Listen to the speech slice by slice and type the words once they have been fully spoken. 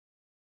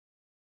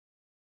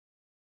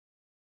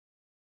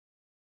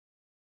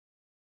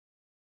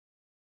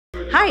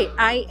Hi,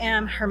 I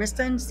am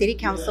Hermiston City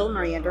Council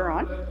Maria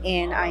Duran,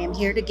 and I am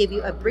here to give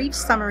you a brief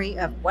summary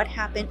of what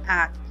happened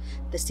at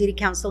the City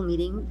Council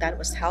meeting that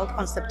was held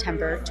on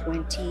September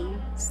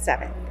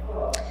 27th.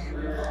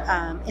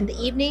 In the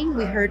evening,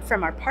 we heard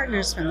from our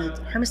partners from the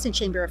Hermiston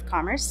Chamber of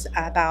Commerce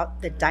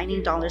about the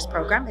Dining Dollars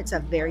program. It's a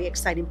very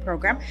exciting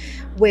program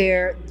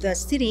where the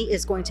city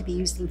is going to be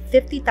using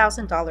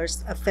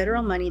 $50,000 of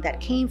federal money that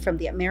came from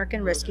the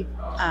American Rescue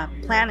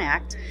Plan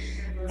Act,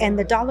 and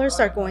the dollars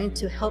are going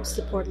to help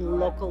support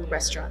local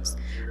restaurants.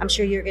 I'm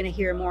sure you're going to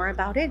hear more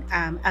about it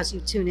as you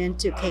tune in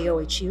to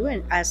KOHU,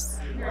 and as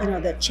you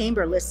know, the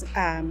chamber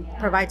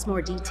provides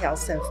more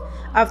details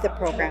of the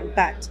program.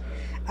 But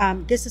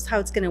this is how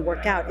it's going to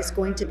work out. It's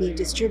going to be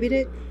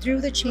distributed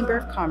through the Chamber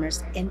of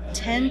Commerce in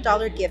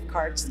 $10 gift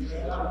cards,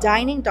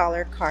 dining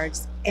dollar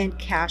cards, and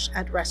cash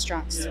at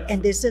restaurants.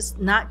 And this is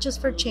not just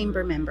for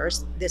chamber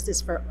members. This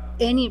is for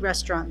any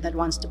restaurant that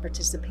wants to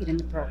participate in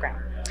the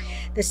program.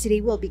 The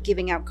city will be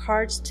giving out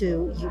cards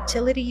to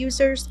utility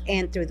users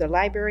and through the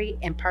library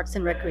and parks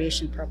and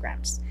recreation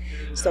programs.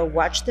 So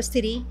watch the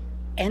city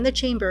and the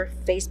chamber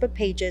Facebook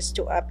pages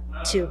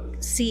to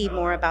see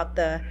more about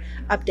the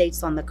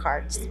updates on the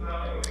cards.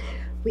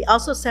 We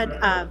also said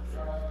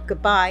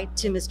goodbye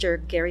to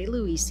Mr. Gary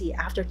Luisi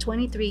after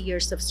 23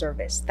 years of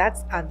service.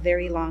 That's a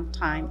very long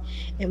time,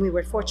 and we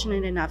were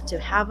fortunate enough to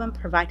have him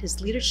provide his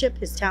leadership,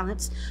 his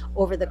talents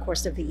over the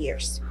course of the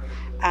years.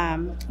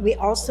 We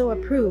also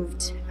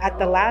approved at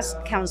the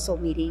last council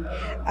meeting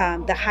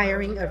the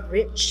hiring of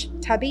Rich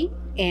Tubby,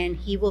 and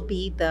he will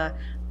be the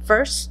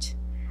first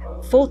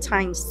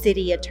full-time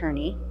city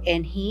attorney,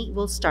 and he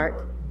will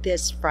start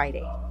this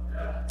Friday.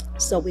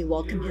 So we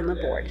welcome him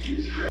aboard.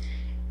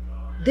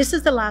 This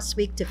is the last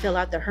week to fill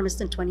out the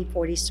Hermiston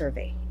 2040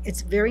 survey.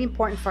 It's very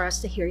important for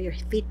us to hear your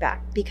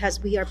feedback because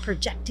we are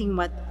projecting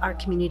what our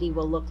community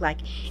will look like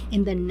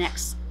in the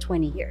next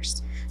 20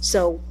 years.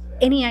 So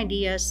any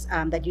ideas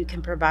that you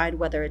can provide,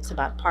 whether it's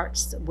about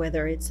parks,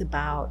 whether it's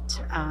about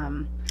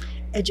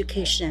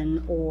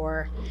education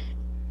or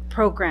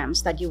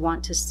programs that you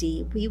want to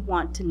see, we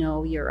want to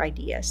know your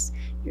ideas.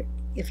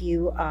 If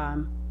you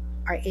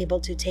are able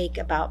to take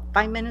about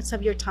 5 minutes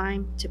of your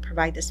time to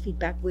provide this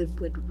feedback, we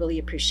would really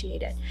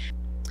appreciate it.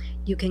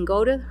 You can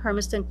go to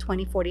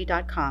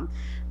hermiston2040.com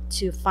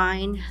to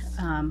find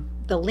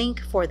the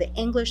link for the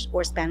English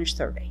or Spanish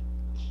survey.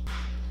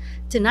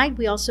 Tonight,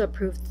 we also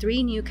approved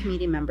 3 new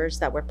committee members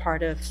that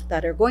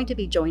are going to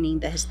be joining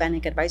the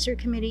Hispanic Advisory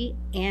Committee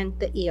and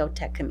the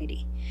EOTech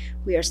Committee.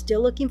 We are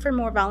still looking for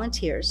more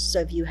volunteers, so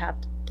if you have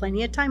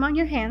plenty of time on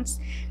your hands,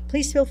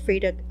 please feel free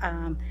to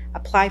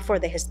apply for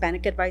the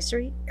Hispanic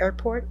Advisory,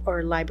 Airport,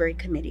 or Library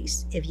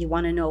committees. If you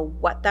want to know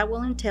what that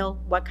will entail,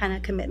 what kind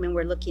of commitment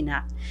we're looking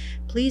at,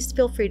 please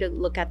feel free to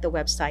look at the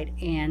website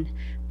and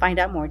find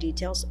out more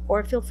details,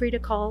 or feel free to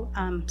call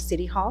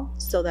City Hall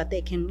so that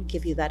they can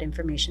give you that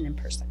information in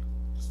person.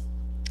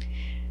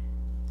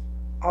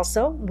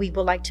 Also, we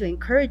would like to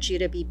encourage you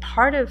to be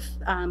part of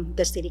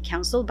the City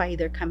Council by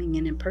either coming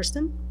in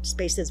person,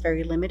 space is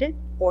very limited,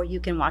 or you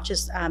can watch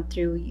us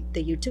through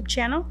the YouTube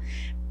channel.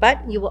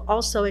 But you will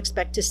also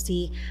expect to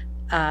see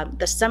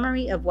the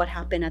summary of what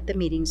happened at the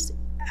meetings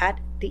at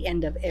the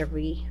end of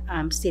every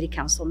City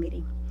Council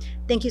meeting.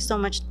 Thank you so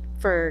much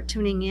for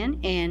tuning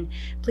in, and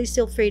please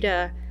feel free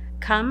to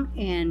come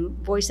and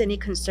voice any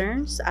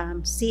concerns,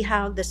 see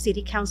how the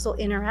City Council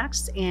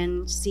interacts,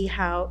 and see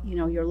how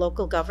your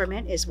local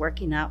government is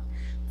working out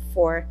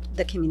for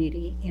the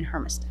community in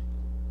Hermiston.